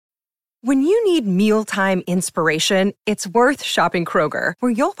When you need mealtime inspiration, it's worth shopping Kroger,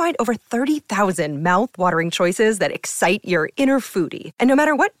 where you'll find over 30,000 mouth-watering choices that excite your inner foodie. And no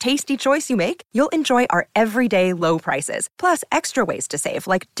matter what tasty choice you make, you'll enjoy our everyday low prices, plus extra ways to save,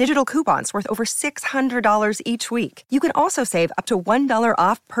 like digital coupons worth over $600 each week. You can also save up to $1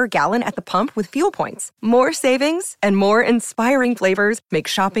 off per gallon at the pump with fuel points. More savings and more inspiring flavors make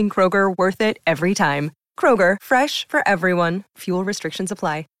shopping Kroger worth it every time. Kroger, fresh for everyone. Fuel restrictions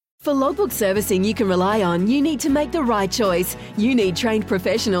apply. For logbook servicing you can rely on, you need to make the right choice. You need trained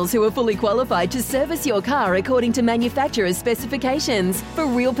professionals who are fully qualified to service your car according to manufacturer's specifications. For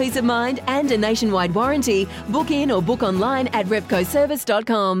real peace of mind and a nationwide warranty, book in or book online at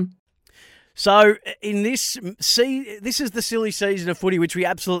repcoservice.com. So this is the silly season of footy, which we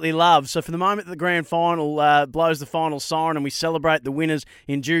absolutely love. So for the moment the grand final blows the final siren and we celebrate the winners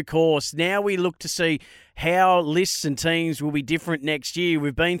in due course, now we look to see how lists and teams will be different next year.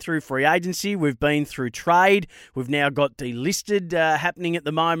 We've been through free agency, we've been through trade, we've now got delisted happening at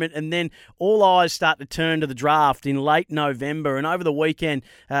the moment, and then all eyes start to turn to the draft in late November. And over the weekend,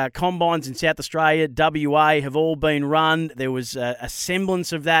 combines in South Australia, WA have all been run. There was a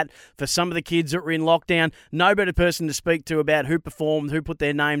semblance of that for some of the kids that were in lockdown. No better person to speak to about who performed, who put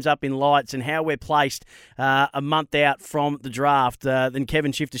their names up in lights, and how we're placed a month out from the draft than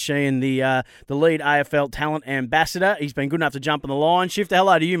Kevin Shifter Sheehan, the lead AFL talent ambassador. He's been good enough to jump on the line. Shifter,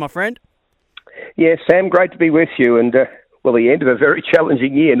 hello to you, my friend. Yeah, Sam, great to be with you. And, the end of a very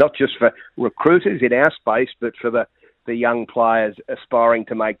challenging year, not just for recruiters in our space, but for the young players aspiring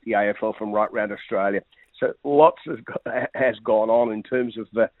to make the AFL from right round Australia. So lots has gone on in terms of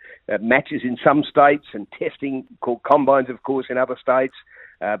matches in some states and testing called combines, of course, in other states.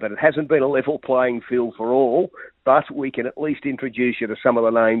 But it hasn't been a level playing field for all. But we can at least introduce you to some of the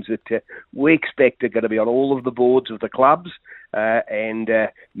names that we expect are going to be on all of the boards of the clubs. And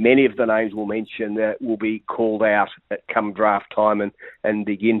many of the names we'll mention will be called out at come draft time and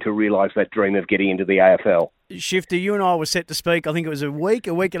begin to realise that dream of getting into the AFL. Shifter, you and I were set to speak, I think it was a week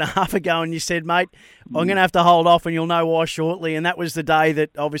and a half ago, and you said, mate, I'm going to have to hold off and you'll know why shortly. And that was the day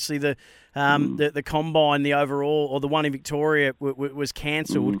that obviously the combine, the overall, or the one in Victoria was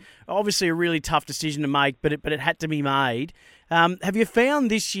cancelled. Obviously a really tough decision to make, but it had to be made. Have you found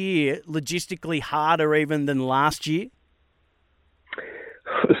this year logistically harder even than last year?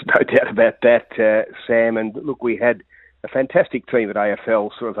 There's no doubt about that, Sam. And look, we had a fantastic team at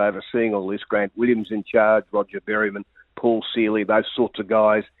AFL sort of overseeing all this. Grant Williams in charge, Roger Berryman, Paul Seeley, those sorts of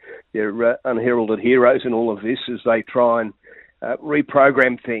guys. They're unheralded heroes in all of this as they try and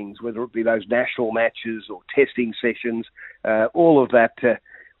reprogram things, whether it be those national matches or testing sessions. All of that,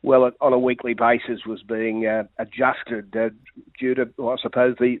 on a weekly basis was being adjusted due to, I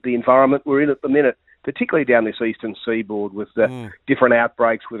suppose, the environment we're in at the minute, particularly down this eastern seaboard with different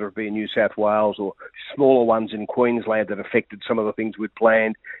outbreaks, whether it be in New South Wales or smaller ones in Queensland that affected some of the things we'd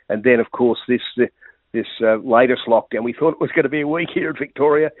planned. And then, of course, this latest lockdown. We thought it was going to be a week here in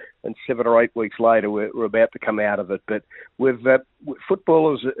Victoria, and 7 or 8 weeks later, we're about to come out of it. But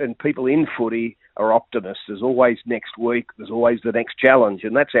footballers and people in footy are optimists. There's always next week. There's always the next challenge,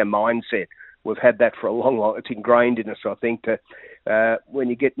 and that's our mindset. We've had that for a long. It's ingrained in us, I think, to when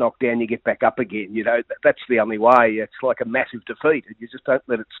you get knocked down, you get back up again. You know, that's the only way. It's like a massive defeat. You just don't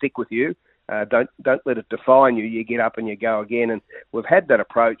let it stick with you. Don't let it define you. You get up and you go again. And we've had that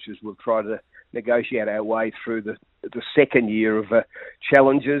approach as we've tried to negotiate our way through the second year of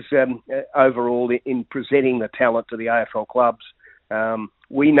challenges overall in presenting the talent to the AFL clubs.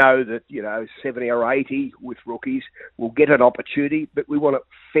 We know that, 70 or 80 with rookies will get an opportunity, but we want to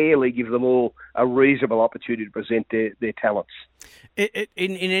fairly give them all a reasonable opportunity to present their talents. In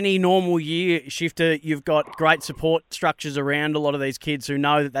any normal year, Shifter, you've got great support structures around a lot of these kids who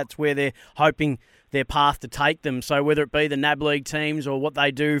know that that's where they're hoping their path to take them. So whether it be the NAB League teams or what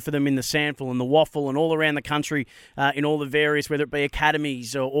they do for them in the Sandful and the Waffle and all around the country in all the various, whether it be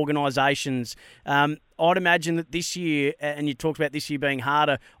academies or organisations, I'd imagine that this year, and you talked about this year being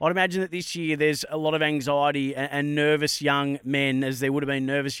harder, I'd imagine that this year there's a lot of anxiety and nervous young men, as there would have been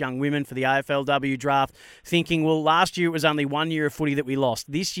nervous young women for the AFLW draft, thinking, well, last year it was only 1 year of footy that we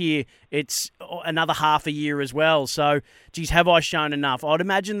lost. This year it's another half a year as well. So, geez, have I shown enough? I'd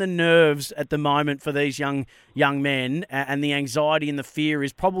imagine the nerves at the moment for these young men and the anxiety and the fear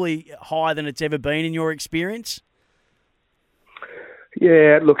is probably higher than it's ever been in your experience.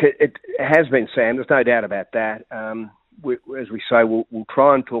 Yeah, look, it has been, Sam. There's no doubt about that. As we say, we'll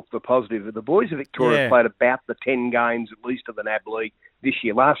try and talk the positive. The boys of Victoria played about the 10 games at least of the NAB League this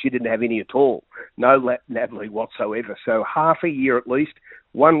year. Last year didn't have any at all. No NAB League whatsoever. So half a year at least,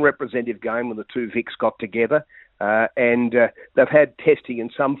 one representative game when the two Vics got together. and they've had testing in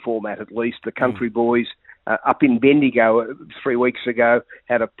some format at least. The country boys up in Bendigo 3 weeks ago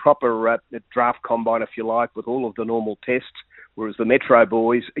had a proper draft combine, if you like, with all of the normal tests, whereas the Metro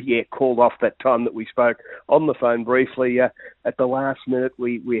boys, called off that time that we spoke on the phone briefly. At the last minute,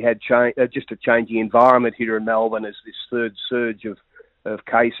 we had just a changing environment here in Melbourne as this third surge of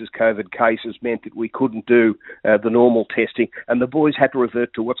cases, COVID cases, meant that we couldn't do the normal testing, and the boys had to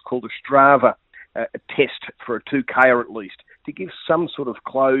revert to what's called a Strava test for a 2K at least, to give some sort of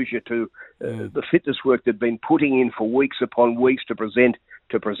closure to the fitness work they'd been putting in for weeks upon weeks to present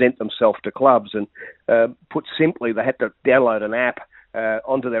themselves to clubs. And put simply, they had to download an app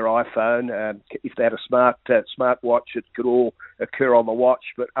onto their iPhone. If they had a smart watch, it could all occur on the watch,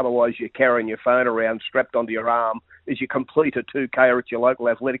 but otherwise you're carrying your phone around strapped onto your arm as you complete a 2K at your local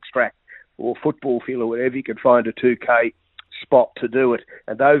athletics track or football field or wherever you could find a 2K spot to do it.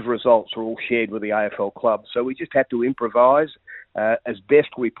 And those results are all shared with the AFL club. So we just had to improvise as best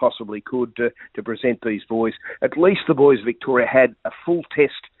we possibly could to present these boys. At least the boys of Victoria had a full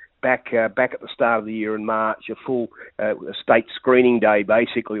test back at the start of the year in March, a full state screening day,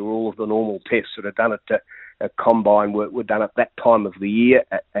 basically, where all of the normal tests that are done at a combine were done at that time of the year,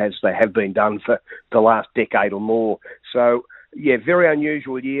 as they have been done for the last decade or more. So, very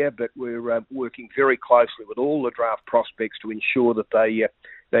unusual year, but we're working very closely with all the draft prospects to ensure that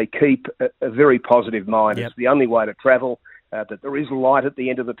they keep a very positive mind. Yep. It's the only way to travel. That there is light at the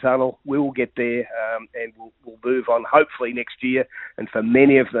end of the tunnel. We will get there, and we'll move on hopefully next year. And for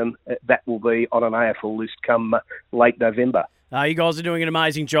many of them, that will be on an AFL list come late November. You guys are doing an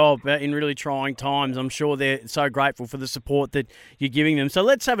amazing job in really trying times. I'm sure they're so grateful for the support that you're giving them. So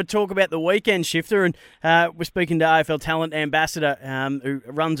let's have a talk about the weekend, Shifter. And we're speaking to AFL Talent Ambassador who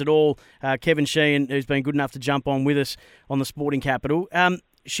runs it all, Kevin Sheehan, who's been good enough to jump on with us on the Sporting Capital.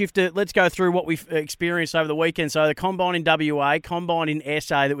 Shifter, let's go through what we've experienced over the weekend. So the combine in WA, combine in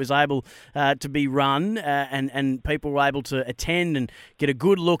SA that was able to be run and people were able to attend and get a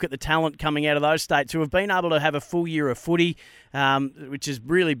good look at the talent coming out of those states who have been able to have a full year of footy, which has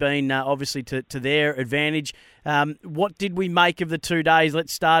really been obviously to their advantage. What did we make of the 2 days?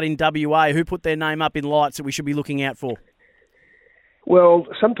 Let's start in WA. Who put their name up in lights that we should be looking out for? Well,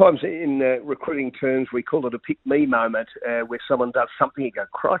 sometimes in recruiting terms, we call it a pick-me moment, where someone does something and you go,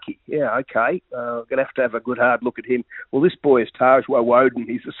 crikey, yeah, okay, I'm going to have a good hard look at him. Well, this boy is Taj Woden.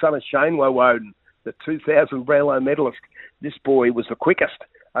 He's the son of Shane Woden, the 2000 Brownlow medalist. This boy was the quickest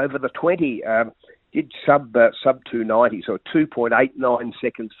over the 20, did sub 290, so 2.89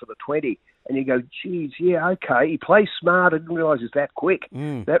 seconds for the 20. And you go, geez, yeah, okay, he plays smart. I didn't realise he's that quick.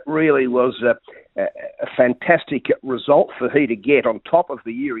 That really was a fantastic result for he to get on top of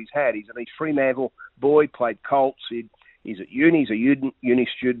the year he's had. He's an East Fremantle boy, played Colts. He's at uni. He's a uni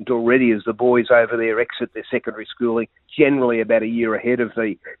student already as the boys over there exit their secondary schooling, generally about a year ahead of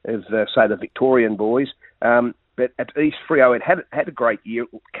say, the Victorian boys. But at East Freo, it had a great year,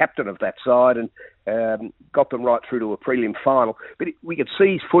 captain of that side, and got them right through to a prelim final. But we could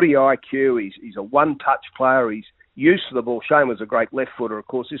see his footy IQ. He's a one-touch player. He's used to the ball. Shane was a great left footer. Of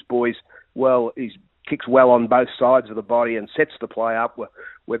course, this boy's he kicks well on both sides of the body and sets the play up,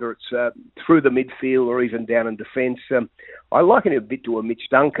 whether it's through the midfield or even down in defence. I liken it a bit to a Mitch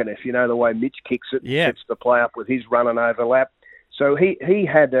Duncan, if you know the way Mitch kicks it, and sets the play up with his run and overlap. So he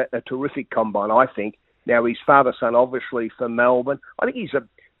had a terrific combine, I think. Now, his father-son, obviously, for Melbourne. I think he's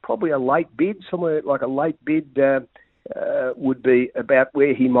probably a late bid, somewhere like a late bid would be about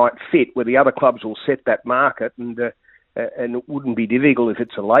where he might fit, where the other clubs will set that market, and it wouldn't be difficult if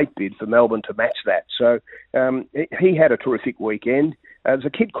it's a late bid for Melbourne to match that. So he had a terrific weekend. There's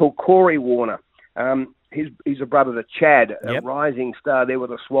a kid called Corey Warner. He's a brother to Chad, a rising star there with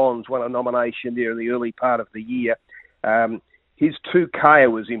the Swans, won a nomination there in the early part of the year. His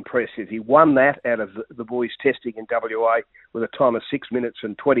 2K was impressive. He won that out of the boys testing in WA with a time of 6 minutes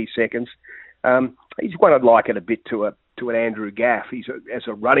and 20 seconds. He's one I'd liken a bit to an Andrew Gaff. He's as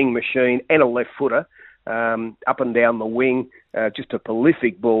a running machine and a left footer, up and down the wing, just a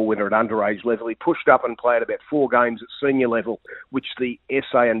prolific ball winner at underage level. He pushed up and played about 4 games at senior level, which the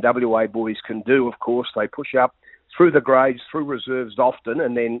SA and WA boys can do, of course. They push up through the grades, through reserves often,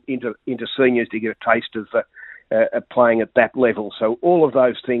 and then into seniors to get a taste of playing at that level. So all of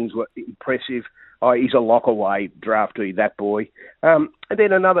those things were impressive. He's a lock-away draftee, that boy. And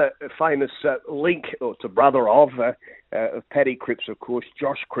then another famous link, or it's a brother of Paddy Cripps, of course,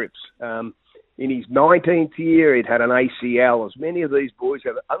 Josh Cripps. In his 19th year, he'd had an ACL, as many of these boys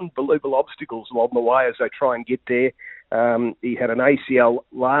have unbelievable obstacles along the way as they try and get there. He had an ACL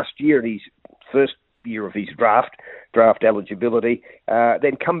last year in his first year of his draft eligibility,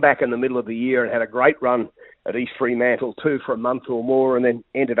 then come back in the middle of the year and had a great run at East Fremantle too for a month or more, and then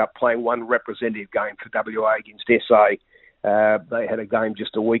ended up playing one representative game for WA against SA. They had a game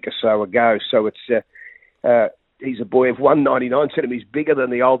just a week or so ago. So he's a boy of 199 centimetres, bigger than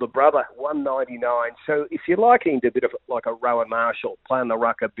the older brother, 199. So if you're liking him to a bit of like a Rowan Marshall, playing the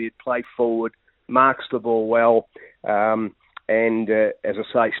ruck a bit, play forward, marks the ball well, and as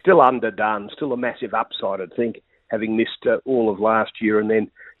I say, still underdone, still a massive upside, I think, having missed all of last year, and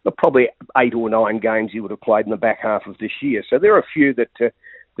then probably 8 or 9 games he would have played in the back half of this year. So there are a few that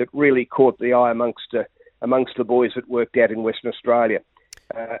really caught the eye amongst the boys that worked out in Western Australia.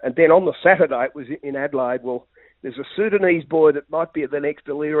 And then on the Saturday, it was in Adelaide. Well, there's a Sudanese boy that might be the next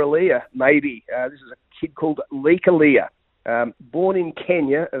Aliyah, maybe. This is a kid called Lika, born in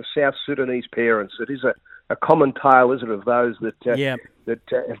Kenya of South Sudanese parents. It is a common tale, isn't it, of those that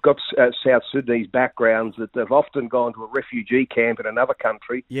have got South Sudanese backgrounds, that they've often gone to a refugee camp in another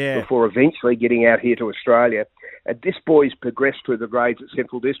country before eventually getting out here to Australia. And this boy's progressed through the grades at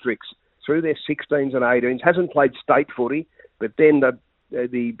Central Districts, through their 16s and 18s, hasn't played state footy, but then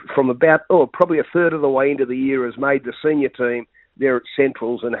from about probably a third of the way into the year has made the senior team there at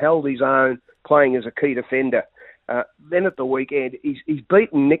Centrals and held his own, playing as a key defender. Then at the weekend, he's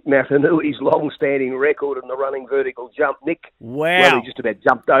beaten Nick Natanui's long-standing record in the running vertical jump. Nick, wow, he just about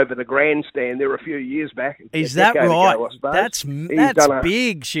jumped over the grandstand there a few years back. Is that right? That's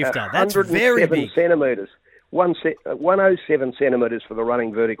big, Shifter. That's very big. Centimetres. 107 centimetres for the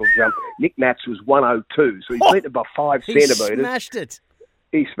running vertical jump. Nick Nats was 102, so he's beaten it by 5 centimetres. He smashed it.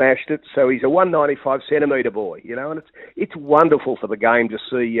 He smashed it, so he's a 195 centimetre boy, and it's wonderful for the game to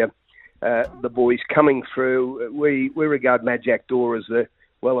see the boys coming through. We regard Matt Jack Dorr as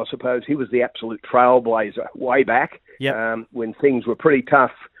I suppose he was the absolute trailblazer way back when things were pretty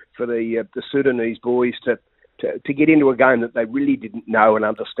tough for the Sudanese boys to get into a game that they really didn't know and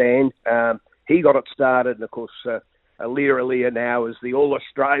understand. He got it started, and of course, Aliyah now is the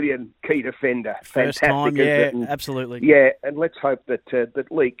All-Australian key defender. First fantastic, time, absolutely. Yeah, and let's hope that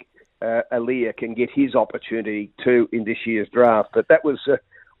Leek Aliyah can get his opportunity too in this year's draft. But that was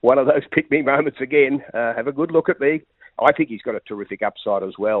one of those pick-me moments again. Have a good look at me. I think he's got a terrific upside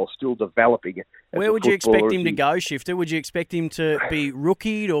as well, still developing. Where would you expect him to go, Shifter? Would you expect him to be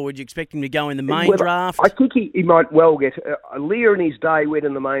rookied, or would you expect him to go in the main draft? I think he might well get... Aliyah in his day went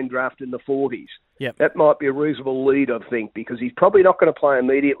in the main draft in the 40s. Yep. That might be a reasonable lead, I think, because he's probably not going to play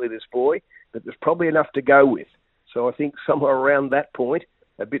immediately, this boy, but there's probably enough to go with. So I think somewhere around that point,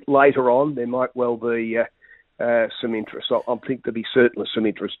 a bit later on, there might well be some interest. I think there'll be certainly some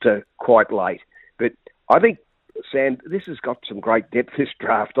interest quite late. But I think, Sam, this has got some great depth, this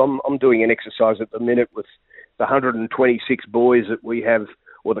draft. I'm doing an exercise at the minute with the 126 boys that we have,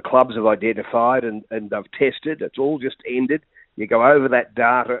 or the clubs have identified and they've tested. It's all just ended. You go over that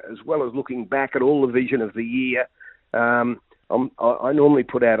data as well as looking back at all the vision of the year. I normally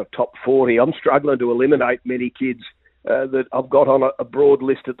put out a top 40. I'm struggling to eliminate many kids that I've got on a broad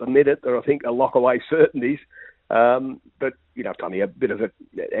list at the minute that I think are lock-away certainties. But, it's only a bit of an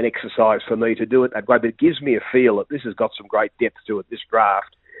exercise for me to do it that way. But it gives me a feel that this has got some great depth to it, this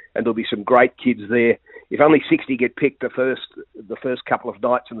draft. And there'll be some great kids there. If only 60 get picked the first couple of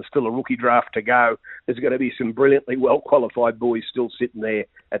nights and there's still a rookie draft to go, there's going to be some brilliantly well-qualified boys still sitting there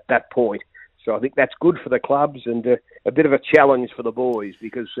at that point. So I think that's good for the clubs and a bit of a challenge for the boys,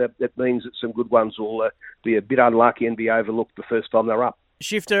 because that means that some good ones will be a bit unlucky and be overlooked the first time they're up.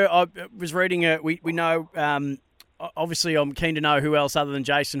 Shifter, I was reading, we know... obviously, I'm keen to know who else other than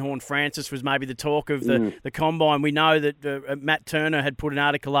Jason Horne-Francis was maybe the talk of the Combine. We know that Matt Turner had put an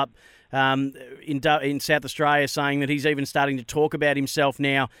article up in South Australia saying that he's even starting to talk about himself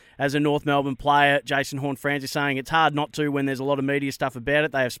now as a North Melbourne player. Jason Horne-Francis saying it's hard not to when there's a lot of media stuff about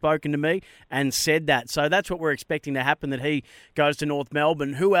it. They have spoken to me and said that. So that's what we're expecting to happen, that he goes to North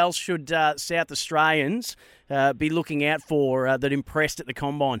Melbourne. Who else should South Australians be looking out for that impressed at the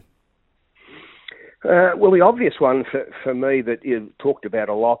Combine? Well, the obvious one for me that you've talked about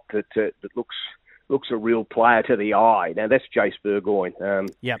a lot that looks a real player to the eye. Now, that's Jace Burgoyne.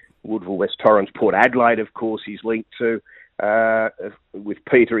 Woodville, West Torrens, Port Adelaide, of course, he's linked to. With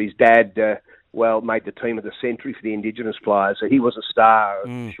Peter, his dad, made the team of the century for the Indigenous players. So he was a star,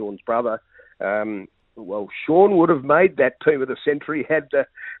 Sean's brother. Sean would have made that team of the century had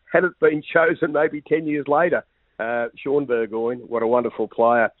it been chosen maybe 10 years later. Sean Burgoyne, what a wonderful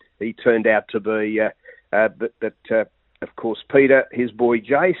player he turned out to be. But of course, Peter, his boy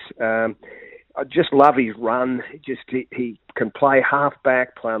Jace, I just love his run. He can play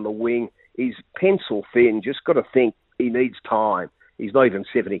half-back, play on the wing. He's pencil thin. Just got to think he needs time. He's not even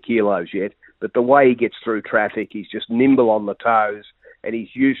 70 kilos yet, but the way he gets through traffic, he's just nimble on the toes, and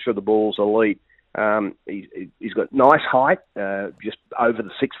his use of the ball's elite. He's got nice height, just over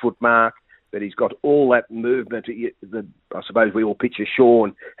the 6 foot mark, but he's got all that movement. I suppose we all picture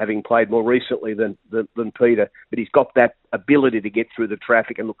Sean having played more recently than Peter, but he's got that ability to get through the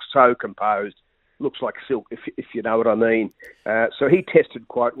traffic and looks so composed. Looks like silk, if you know what I mean. So he tested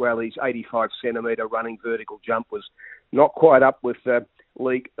quite well. His 85-centimetre running vertical jump was not quite up with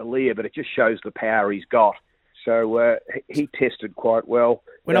Leah, but it just shows the power he's got. So he tested quite well.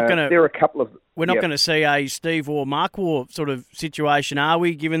 We're not going to. There are a couple of. We're not going to see a Steve or Mark War sort of situation, are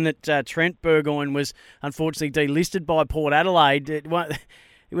we? Given that Trent Burgoyne was unfortunately delisted by Port Adelaide,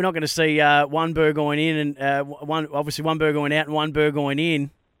 we're not going to see one Burgoyne in and one Burgoyne out and one Burgoyne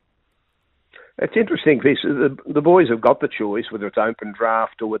in. It's interesting because the boys have got the choice whether it's open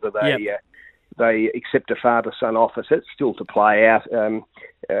draft or whether they accept a father-son offer. So it's still to play out.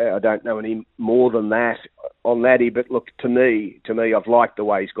 I don't know any more than that on that. But look, to me, I've liked the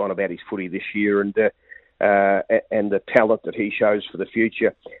way he's gone about his footy this year and the talent that he shows for the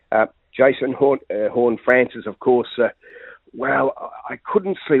future. Jason Horne-Francis, of course. I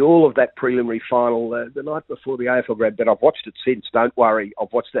couldn't see all of that preliminary final the night before the AFL grad, but I've watched it since. Don't worry,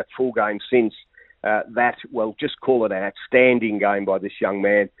 I've watched that full game since. Just call it an outstanding game by this young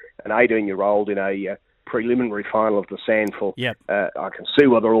man, an 18-year-old in a preliminary final of the SANFL. Yep. I can see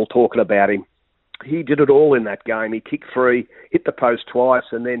why they're all talking about him. He did it all in that game. He kicked free, hit the post twice,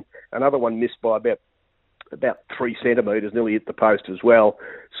 and then another one missed by about 3 centimetres, nearly hit the post as well.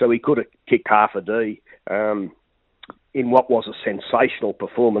 So he could have kicked half a D. In what was a sensational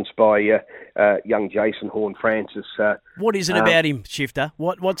performance by young Jason Horne-Francis. What is it about him, Shifter?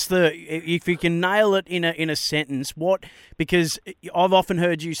 What's the, if you can nail it in a sentence, because I've often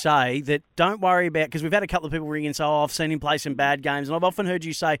heard you say that don't worry about, because we've had a couple of people ring and say, I've seen him play some bad games, and I've often heard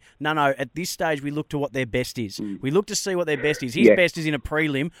you say, no, at this stage we look to what their best is. We look to see what their best is. His best is in a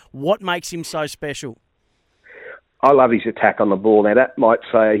prelim. What makes him so special? I love his attack on the ball. Now, that might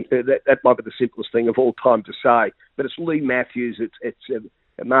be the simplest thing of all time to say, but it's Lee Matthews, it's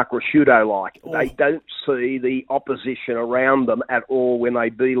Mark Rasciuto-like. Oh. They don't see the opposition around them at all when they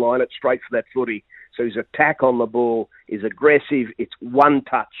beeline it straight for that footy. So his attack on the ball is aggressive, it's one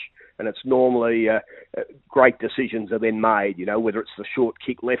touch, and it's normally great decisions are then made, whether it's the short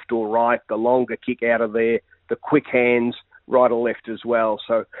kick left or right, the longer kick out of there, the quick hands, right or left as well.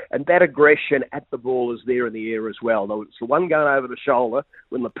 So, and that aggression at the ball is there in the air as well. Though it's the one going over the shoulder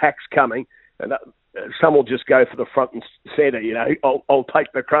when the pack's coming, and some will just go for the front and centre. I'll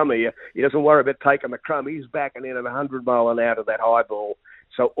take the crummy. He doesn't worry about taking the crumb. He's backing in at 100 mile an hour to that high ball.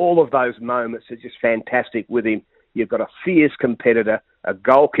 So all of those moments are just fantastic with him. You've got a fierce competitor, a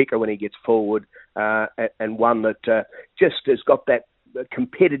goal kicker when he gets forward, and one that just has got that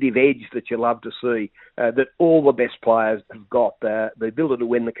competitive edge that you love to see, that all the best players have got, the ability to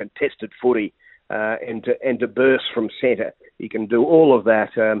win the contested footy and to burst from centre. He can do all of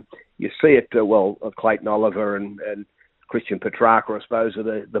that. You see it, Clayton Oliver and Christian Petrarca, I suppose,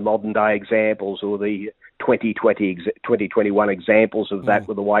 are the modern-day examples, or the 2021 examples of that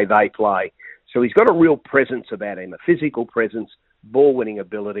with the way they play. So he's got a real presence about him, a physical presence, ball-winning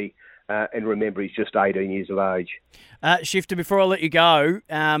ability, and remember, he's just 18 years of age. Shifter, before I let you go,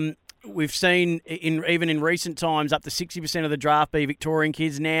 we've seen, even in recent times, up to 60% of the draft be Victorian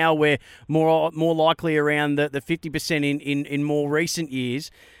kids. Now we're more likely around the 50% in more recent years.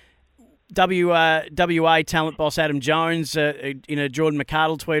 WA talent boss Adam Jones, in a Jordan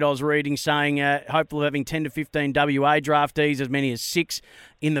McArdle tweet I was reading, saying hopeful of having 10 to 15 WA draftees, as many as 6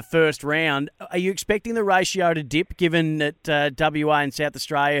 in the first round. Are you expecting the ratio to dip, given that WA and South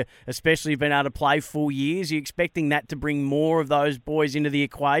Australia especially have been able to play full years? Are you expecting that to bring more of those boys into the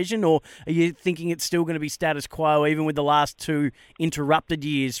equation, or are you thinking it's still going to be status quo, even with the last 2 interrupted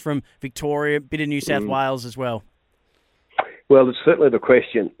years from Victoria, a bit of New South Wales as well? Well, it's certainly the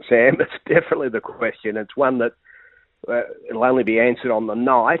question, Sam. It's definitely the question. It's one that it'll only be answered on the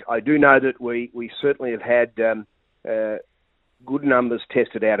night. I do know that we certainly have had good numbers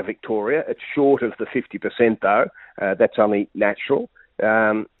tested out of Victoria. It's short of the 50%, though. That's only natural.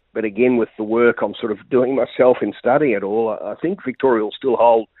 But again, with the work I'm sort of doing myself in studying it all, I think Victoria will still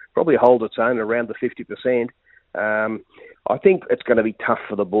probably hold its own around the 50%. I think it's going to be tough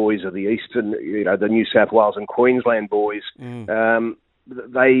for the boys of the Eastern, the New South Wales and Queensland boys.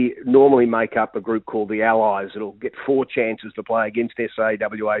 They normally make up a group called the Allies. It'll get 4 chances to play against SA,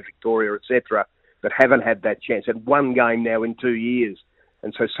 WA, Victoria, etc., but haven't had that chance. Had 1 game now in 2 years.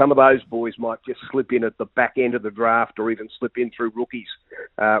 And so some of those boys might just slip in at the back end of the draft, or even slip in through rookies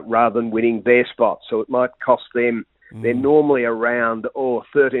rather than winning their spot. So it might cost them. They're normally around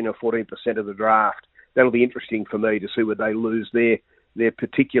 13 or 14% of the draft. That'll be interesting for me to see whether they lose their their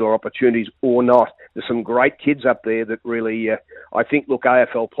particular opportunities or not. There's some great kids up there that really, I think, look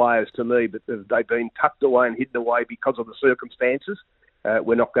AFL players to me, but they've been tucked away and hidden away because of the circumstances.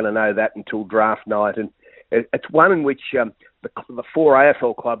 We're not going to know that until draft night. And it's one in which the 4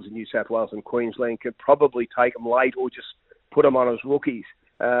 AFL clubs in New South Wales and Queensland could probably take them late or just put them on as rookies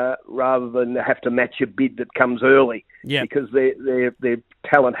rather than have to match a bid that comes early, because their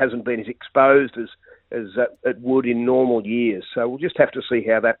talent hasn't been as exposed as it would in normal years. So we'll just have to see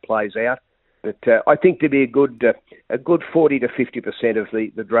how that plays out. But I think there'd be a good 40 to 50% of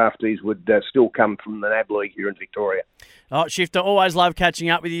the draftees would still come from the NAB League here in Victoria. Oh, Shifter, always love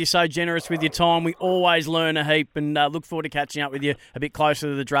catching up with you. You're so generous with your time. We always learn a heap, and look forward to catching up with you a bit closer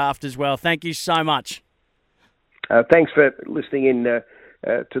to the draft as well. Thank you so much. Thanks for listening in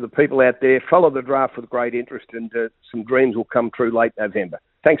to the people out there. Follow the draft with great interest, and some dreams will come true late November.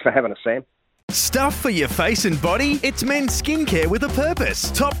 Thanks for having us, Sam. Stuff for your face and body? It's men's skincare with a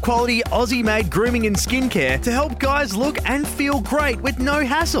purpose. Top quality Aussie-made grooming and skincare to help guys look and feel great with no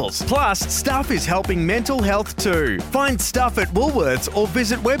hassles. Plus, Stuff is helping mental health too. Find Stuff at Woolworths or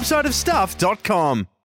visit websiteofstuff.com.